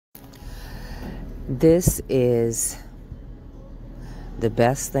This is the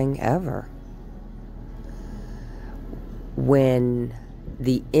best thing ever. When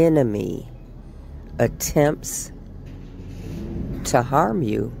the enemy attempts to harm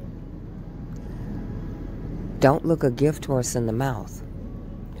you, don't look a gift horse in the mouth.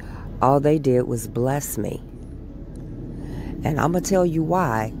 All they did was bless me. And I'm going to tell you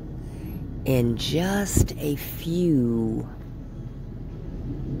why in just a few...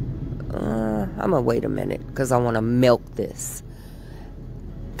 I'm going to wait a minute because I want to milk this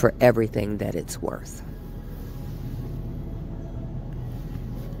for everything that it's worth.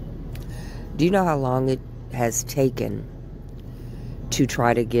 Do you know how long it has taken to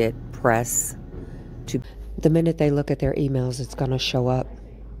try to get press to... The minute they look at their emails, it's going to show up.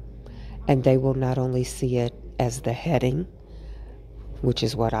 And they will not only see it as the heading, which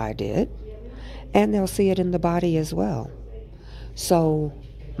is what I did, and they'll see it in the body as well. So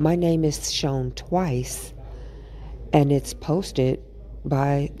my name is shown twice, and it's posted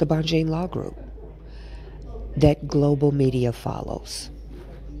by the Bonjean Law Group that global media follows.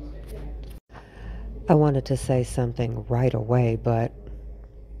 I wanted to say something right away, but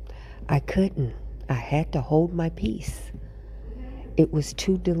I couldn't. I had to hold my peace. It was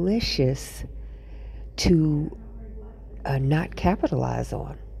too delicious to not capitalize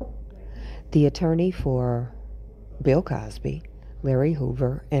on. The attorney for Bill Cosby, Larry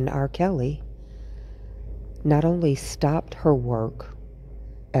Hoover, and R. Kelly not only stopped her work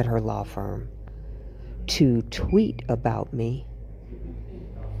at her law firm to tweet about me,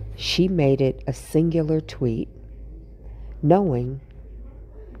 she made it a singular tweet, knowing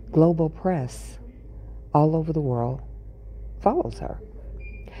global press all over the world follows her.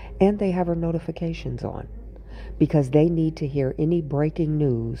 And they have her notifications on because they need to hear any breaking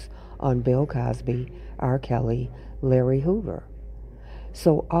news on Bill Cosby, R. Kelly, Larry Hoover.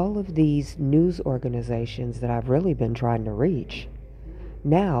 So all of these news organizations that I've really been trying to reach,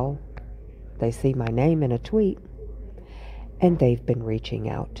 now they see my name in a tweet and they've been reaching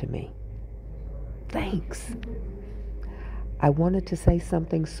out to me. Thanks. I wanted to say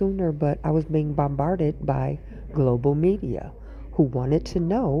something sooner, but I was being bombarded by global media who wanted to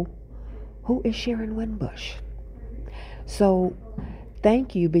know who is Sharon Winbush. So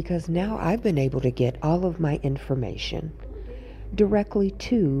thank you, because now I've been able to get all of my information directly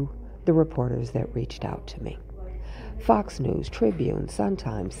to the reporters that reached out to me. Fox News, Tribune,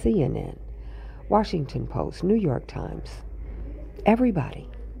 Sun-Times, CNN, Washington Post, New York Times, everybody.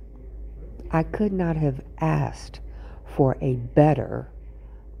 I could not have asked for a better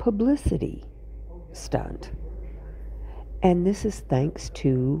publicity stunt. And this is thanks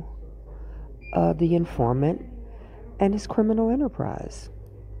to the informant and his criminal enterprise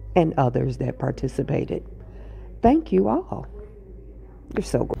and others that participated. Thank you all. You're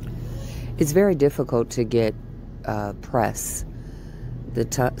so good. It's very difficult to get press.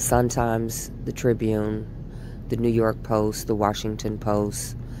 The Sun-Times, the Tribune, the New York Post, the Washington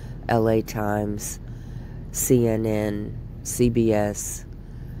Post, LA Times, CNN, CBS,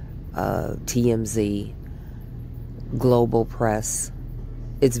 TMZ, global press.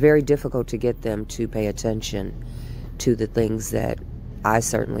 It's very difficult to get them to pay attention to the things that I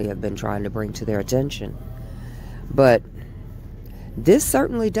certainly have been trying to bring to their attention. But this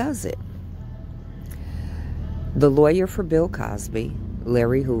certainly does it. The lawyer for Bill Cosby,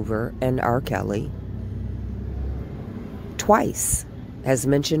 Larry Hoover, and R. Kelly twice has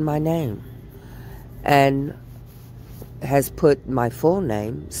mentioned my name and has put my full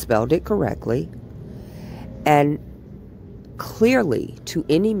name, spelled it correctly, and clearly to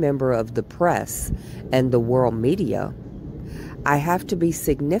any member of the press and the world media, I have to be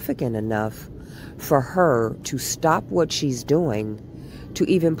significant enough for her to stop what she's doing to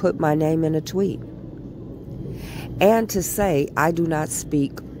even put my name in a tweet. And to say I do not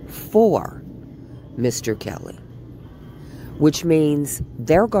speak for Mr. Kelly, which means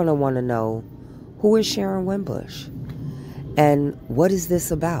they're going to want to know, who is Sharon Winbush? And what is this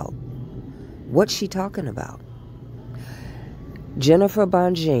about? What's she talking about? Jennifer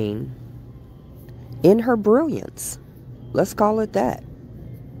Bonjean, in her brilliance, let's call it that,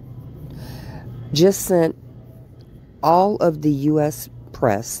 just sent all of the U.S.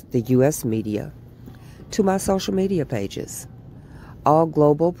 press, the U.S. media, to my social media pages. All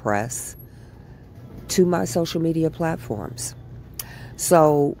global press to my social media platforms.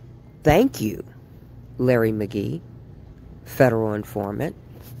 So, thank you, Larry McGee, federal informant,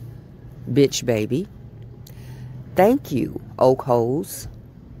 bitch baby. Thank you, Oak Holes.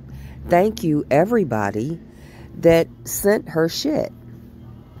 Thank you, everybody that sent her shit.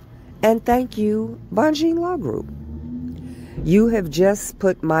 And thank you, Bonjean Law Group. You have just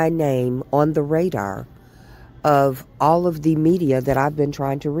put my name on the radar of all of the media that I've been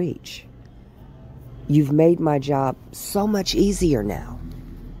trying to reach. You've made my job so much easier now.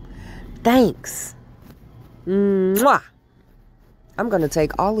 Thanks. Mwah. I'm going to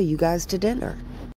take all of you guys to dinner.